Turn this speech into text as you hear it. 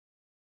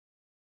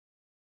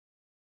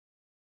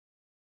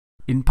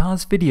In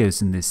past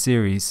videos in this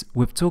series,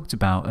 we've talked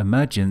about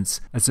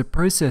emergence as a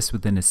process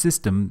within a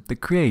system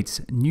that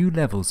creates new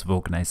levels of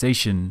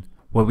organization,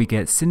 where we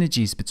get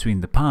synergies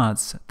between the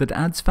parts that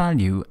adds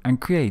value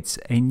and creates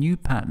a new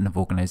pattern of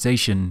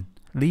organization,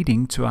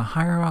 leading to a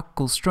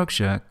hierarchical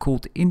structure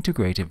called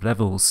integrative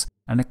levels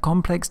and a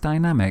complex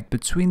dynamic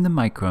between the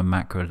micro and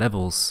macro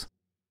levels.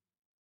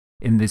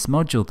 In this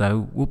module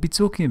though, we'll be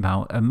talking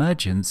about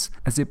emergence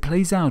as it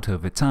plays out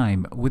over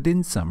time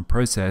within some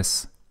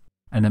process.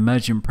 An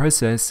emergent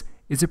process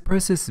is a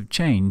process of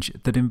change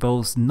that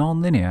involves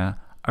non-linear,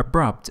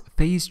 abrupt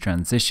phase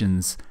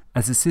transitions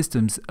as a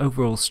system's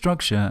overall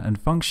structure and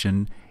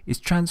function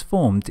is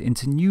transformed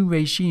into new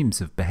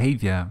regimes of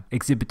behavior,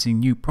 exhibiting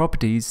new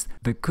properties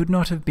that could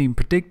not have been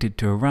predicted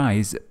to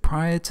arise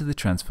prior to the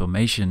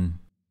transformation.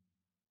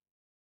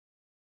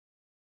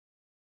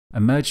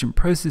 Emergent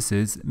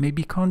processes may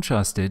be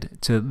contrasted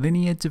to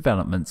linear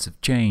developments of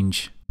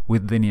change.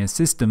 With linear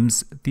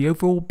systems, the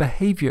overall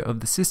behavior of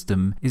the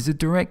system is a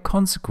direct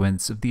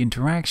consequence of the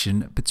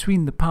interaction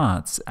between the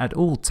parts at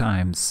all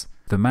times.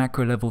 The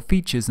macro-level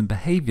features and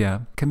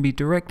behavior can be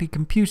directly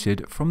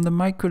computed from the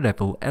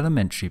micro-level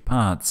elementary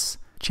parts.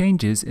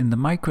 Changes in the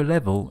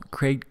micro-level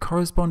create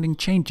corresponding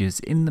changes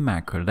in the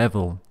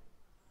macro-level.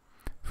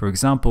 For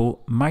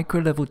example,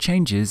 micro-level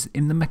changes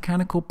in the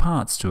mechanical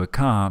parts to a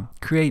car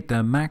create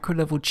the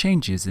macro-level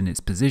changes in its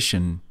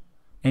position.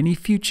 Any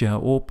future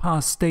or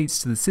past states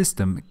to the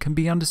system can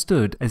be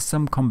understood as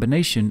some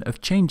combination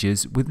of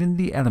changes within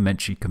the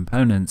elementary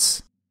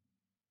components.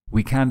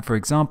 We can, for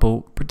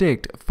example,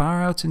 predict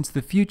far out into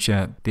the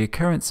future the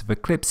occurrence of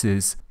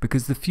eclipses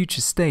because the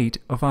future state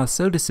of our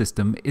solar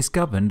system is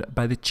governed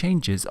by the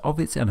changes of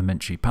its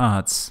elementary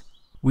parts.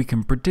 We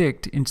can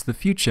predict into the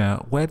future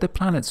where the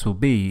planets will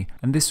be,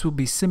 and this will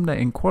be similar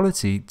in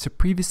quality to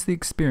previously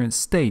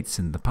experienced states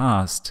in the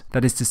past.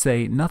 That is to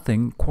say,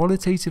 nothing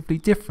qualitatively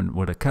different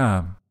would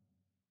occur.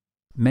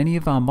 Many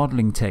of our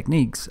modeling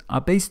techniques are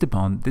based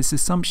upon this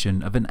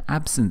assumption of an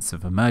absence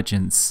of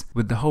emergence,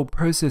 with the whole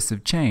process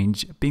of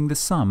change being the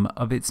sum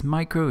of its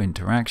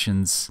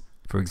micro-interactions.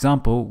 For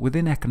example,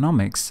 within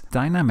economics,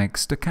 dynamic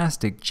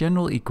stochastic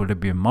general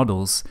equilibrium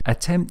models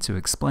attempt to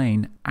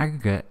explain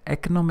aggregate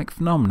economic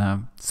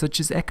phenomena such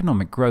as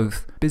economic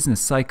growth,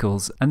 business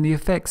cycles, and the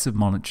effects of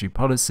monetary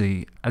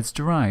policy as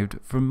derived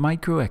from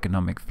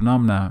microeconomic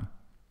phenomena.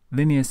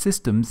 Linear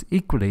systems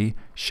equally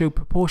show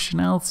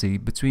proportionality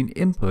between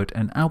input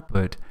and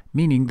output,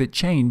 meaning that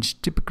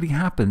change typically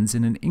happens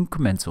in an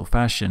incremental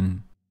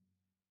fashion.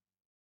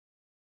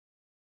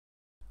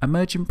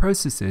 Emergent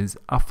processes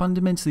are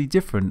fundamentally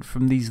different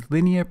from these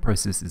linear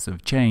processes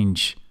of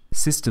change.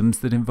 Systems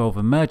that involve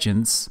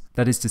emergence,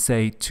 that is to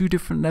say, two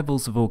different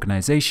levels of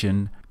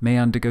organization, may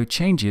undergo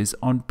changes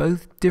on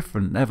both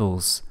different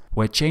levels,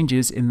 where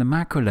changes in the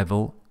macro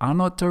level are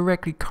not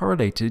directly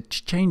correlated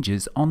to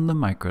changes on the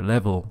micro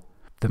level.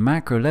 The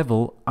macro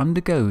level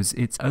undergoes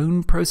its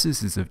own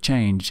processes of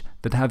change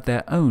that have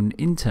their own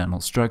internal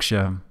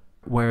structure.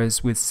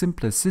 Whereas with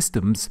simpler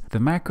systems, the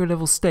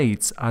macro-level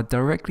states are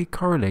directly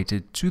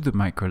correlated to the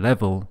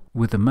micro-level.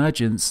 With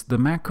emergence, the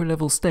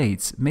macro-level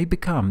states may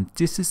become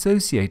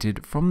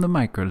disassociated from the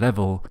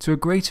micro-level to a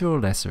greater or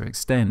lesser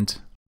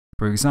extent.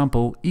 For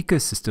example,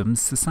 ecosystems,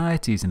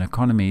 societies, and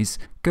economies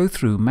go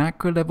through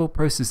macro-level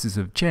processes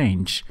of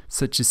change,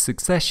 such as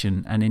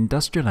succession and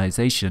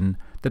industrialization,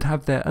 that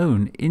have their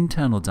own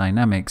internal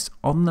dynamics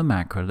on the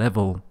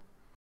macro-level.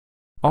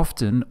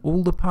 Often,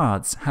 all the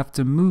parts have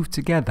to move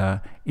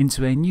together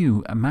into a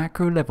new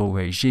macro-level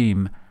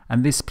regime,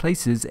 and this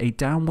places a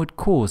downward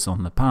cause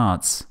on the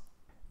parts.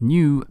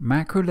 New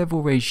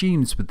macro-level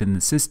regimes within the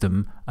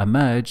system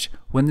emerge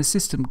when the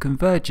system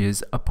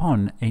converges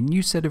upon a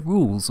new set of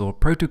rules or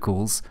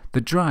protocols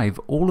that drive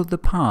all of the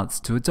parts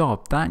to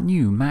adopt that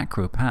new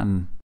macro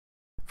pattern.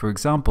 For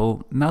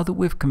example, now that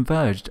we've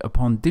converged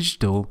upon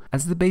digital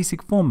as the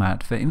basic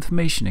format for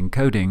information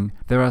encoding,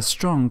 there are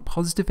strong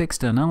positive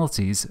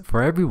externalities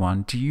for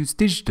everyone to use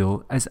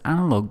digital as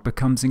analog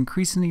becomes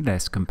increasingly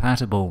less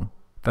compatible.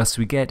 Thus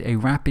we get a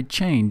rapid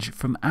change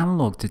from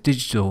analog to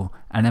digital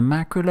and a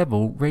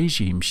macro-level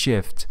regime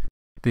shift.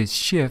 This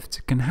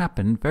shift can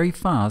happen very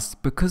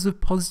fast because of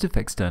positive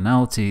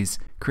externalities,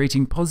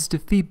 creating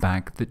positive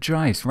feedback that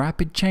drives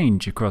rapid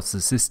change across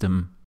the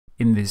system.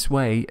 In this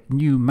way,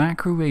 new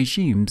macro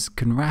regimes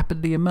can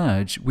rapidly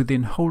emerge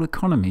within whole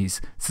economies,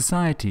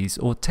 societies,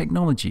 or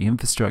technology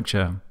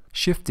infrastructure,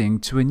 shifting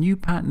to a new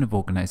pattern of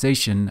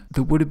organization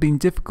that would have been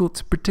difficult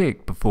to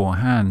predict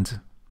beforehand.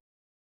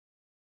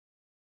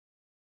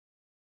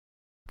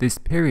 This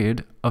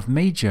period of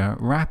major,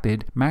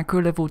 rapid,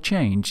 macro-level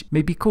change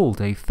may be called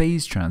a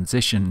phase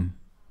transition.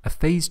 A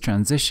phase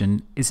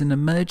transition is an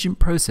emergent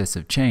process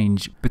of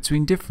change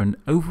between different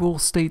overall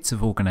states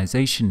of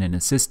organization in a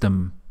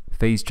system.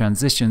 Phase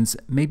transitions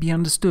may be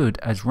understood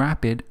as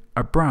rapid,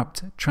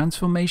 abrupt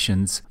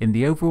transformations in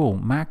the overall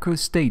macro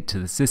state to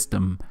the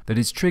system that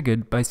is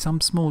triggered by some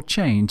small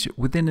change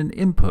within an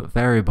input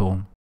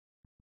variable.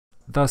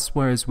 Thus,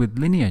 whereas with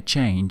linear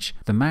change,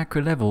 the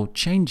macro level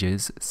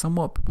changes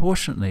somewhat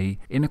proportionately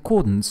in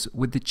accordance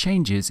with the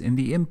changes in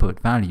the input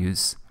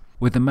values.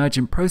 With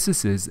emergent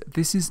processes,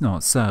 this is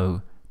not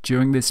so.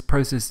 During this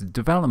process of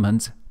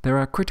development, there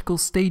are critical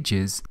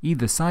stages,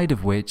 either side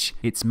of which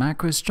its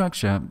macro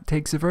structure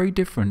takes a very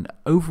different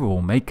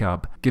overall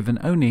makeup, given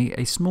only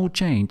a small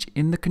change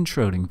in the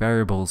controlling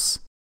variables.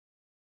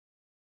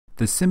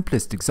 The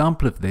simplest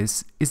example of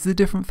this is the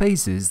different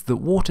phases that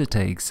water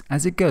takes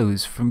as it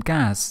goes from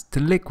gas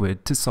to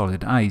liquid to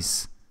solid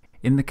ice.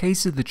 In the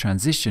case of the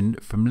transition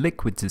from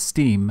liquid to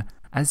steam,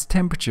 as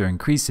temperature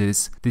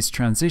increases, this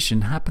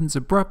transition happens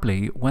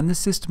abruptly when the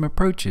system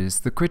approaches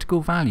the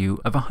critical value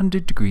of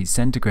 100 degrees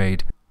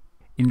centigrade.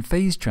 In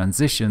phase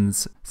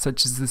transitions,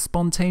 such as the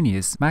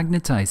spontaneous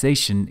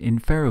magnetization in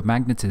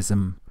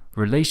ferromagnetism,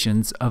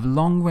 relations of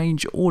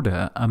long-range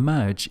order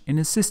emerge in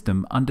a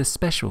system under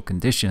special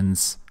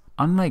conditions.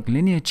 Unlike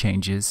linear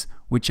changes,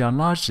 which are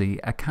largely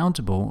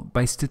accountable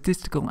by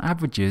statistical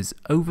averages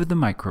over the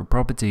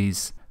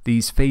microproperties,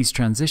 these phase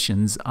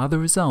transitions are the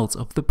result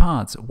of the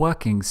parts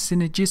working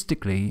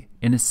synergistically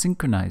in a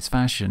synchronized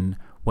fashion,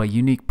 where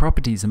unique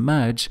properties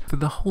emerge for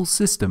the whole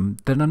system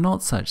that are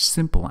not such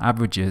simple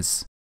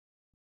averages.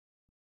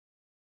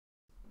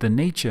 The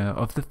nature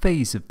of the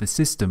phase of the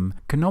system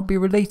cannot be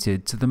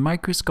related to the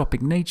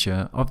microscopic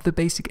nature of the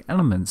basic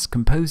elements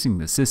composing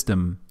the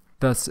system.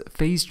 Thus,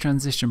 phase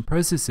transition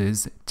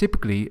processes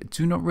typically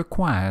do not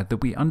require that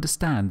we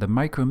understand the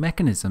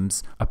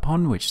micromechanisms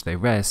upon which they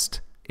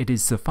rest. It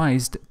is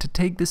sufficed to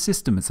take the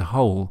system as a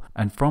whole,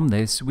 and from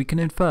this we can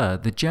infer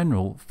the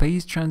general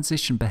phase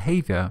transition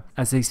behavior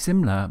as a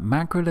similar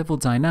macro-level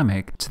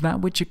dynamic to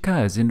that which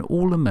occurs in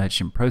all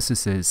emergent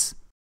processes.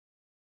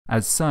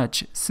 As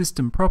such,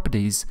 system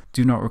properties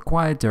do not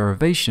require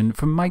derivation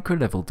from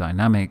micro-level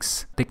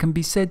dynamics. They can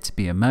be said to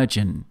be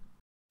emergent.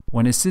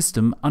 When a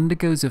system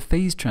undergoes a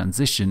phase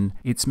transition,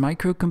 its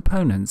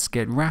micro-components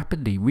get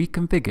rapidly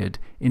reconfigured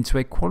into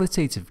a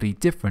qualitatively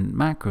different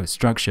macro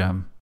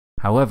structure.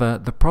 However,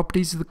 the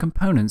properties of the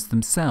components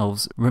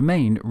themselves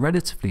remain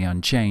relatively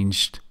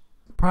unchanged.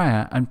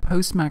 Prior and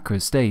post-macro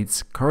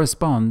states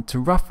correspond to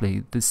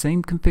roughly the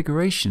same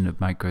configuration of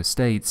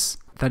microstates.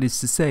 That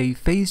is to say,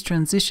 phase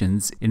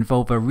transitions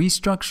involve a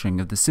restructuring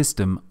of the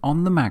system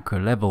on the macro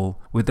level,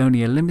 with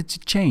only a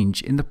limited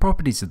change in the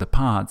properties of the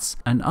parts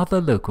and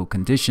other local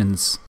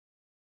conditions.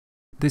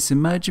 This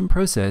emergent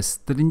process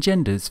that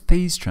engenders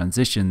phase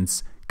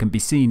transitions can be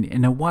seen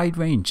in a wide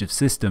range of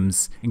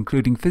systems,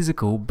 including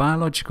physical,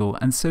 biological,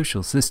 and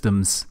social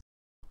systems.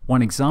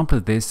 One example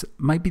of this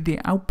might be the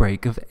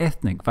outbreak of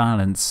ethnic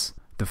violence.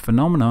 The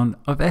phenomenon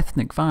of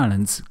ethnic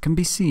violence can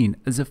be seen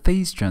as a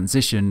phase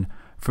transition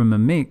from a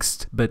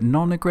mixed but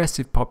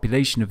non-aggressive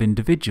population of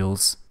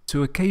individuals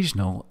to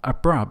occasional,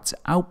 abrupt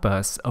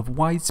outbursts of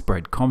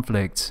widespread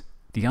conflict.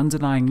 The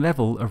underlying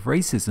level of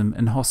racism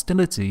and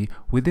hostility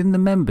within the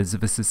members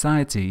of a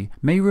society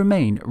may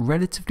remain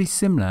relatively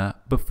similar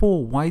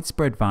before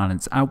widespread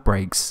violence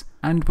outbreaks,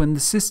 and when the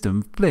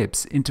system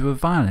flips into a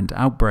violent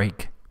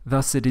outbreak.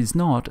 Thus, it is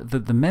not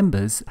that the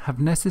members have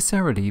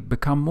necessarily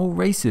become more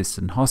racist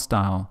and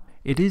hostile.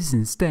 It is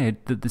instead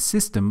that the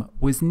system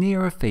was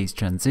near a phase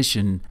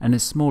transition, and a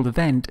small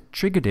event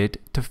triggered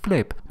it to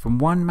flip from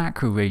one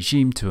macro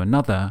regime to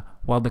another,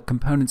 while the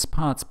component's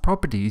parts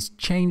properties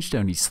changed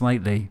only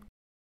slightly.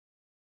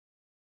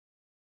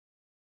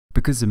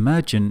 Because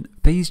emergent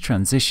phase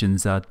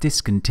transitions are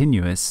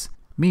discontinuous,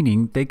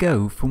 meaning they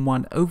go from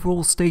one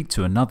overall state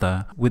to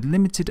another with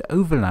limited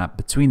overlap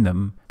between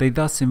them, they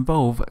thus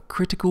involve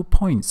critical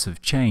points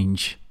of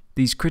change.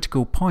 These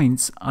critical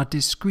points are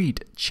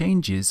discrete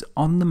changes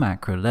on the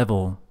macro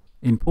level.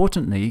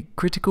 Importantly,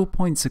 critical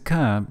points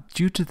occur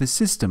due to the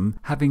system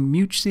having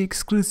mutually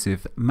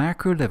exclusive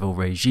macro-level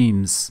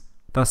regimes.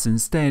 Thus,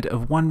 instead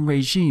of one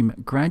regime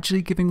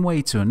gradually giving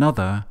way to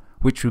another,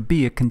 which would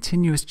be a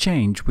continuous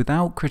change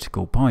without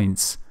critical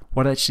points,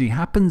 what actually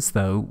happens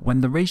though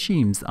when the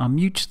regimes are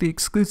mutually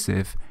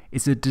exclusive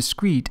is a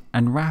discrete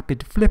and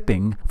rapid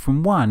flipping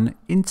from one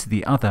into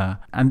the other,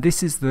 and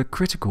this is the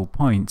critical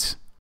point.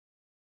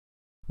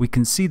 We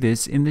can see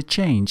this in the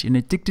change in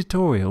a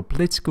dictatorial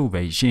political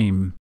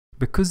regime.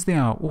 Because they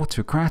are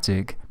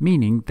autocratic,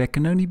 meaning there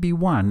can only be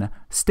one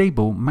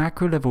stable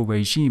macro-level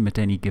regime at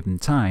any given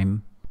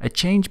time, a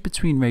change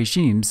between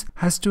regimes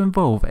has to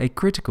involve a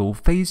critical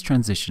phase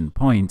transition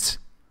point,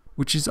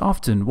 which is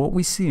often what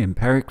we see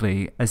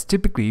empirically, as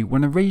typically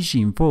when a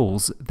regime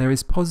falls, there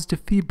is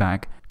positive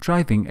feedback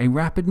driving a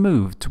rapid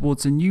move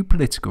towards a new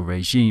political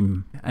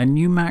regime, and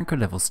new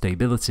macro-level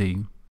stability.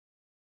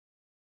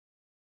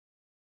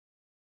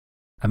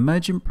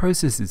 Emergent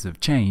processes of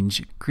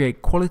change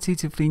create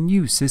qualitatively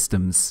new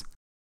systems,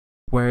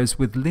 whereas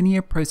with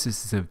linear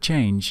processes of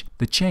change,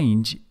 the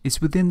change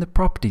is within the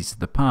properties of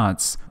the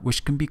parts,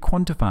 which can be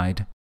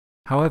quantified.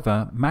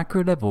 However,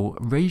 macro-level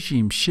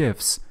regime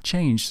shifts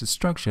change the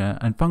structure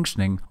and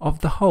functioning of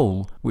the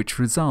whole, which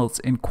results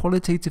in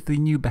qualitatively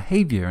new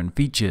behavior and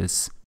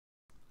features.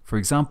 For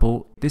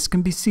example, this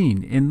can be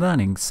seen in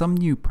learning some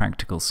new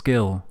practical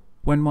skill.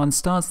 When one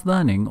starts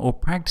learning or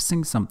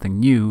practicing something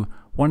new,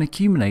 one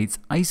accumulates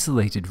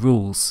isolated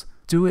rules.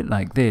 Do it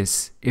like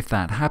this, if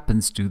that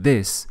happens, do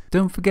this,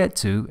 don't forget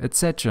to,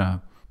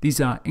 etc. These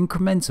are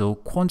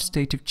incremental,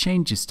 quantitative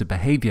changes to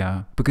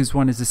behavior, because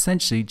one is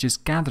essentially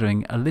just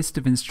gathering a list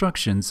of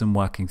instructions and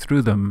working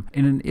through them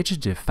in an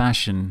iterative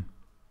fashion.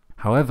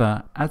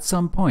 However, at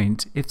some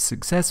point, if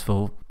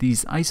successful,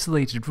 these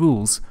isolated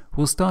rules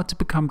will start to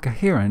become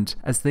coherent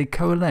as they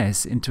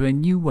coalesce into a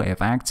new way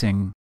of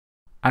acting.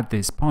 At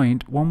this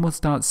point, one will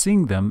start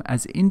seeing them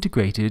as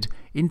integrated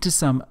into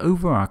some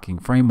overarching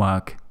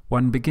framework.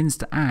 One begins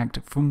to act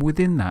from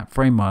within that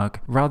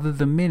framework rather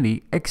than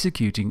merely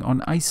executing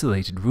on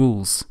isolated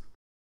rules.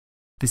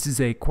 This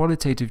is a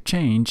qualitative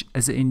change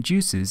as it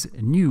induces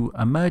new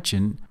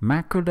emergent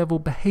macro-level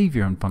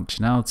behavior and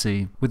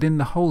functionality within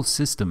the whole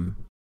system.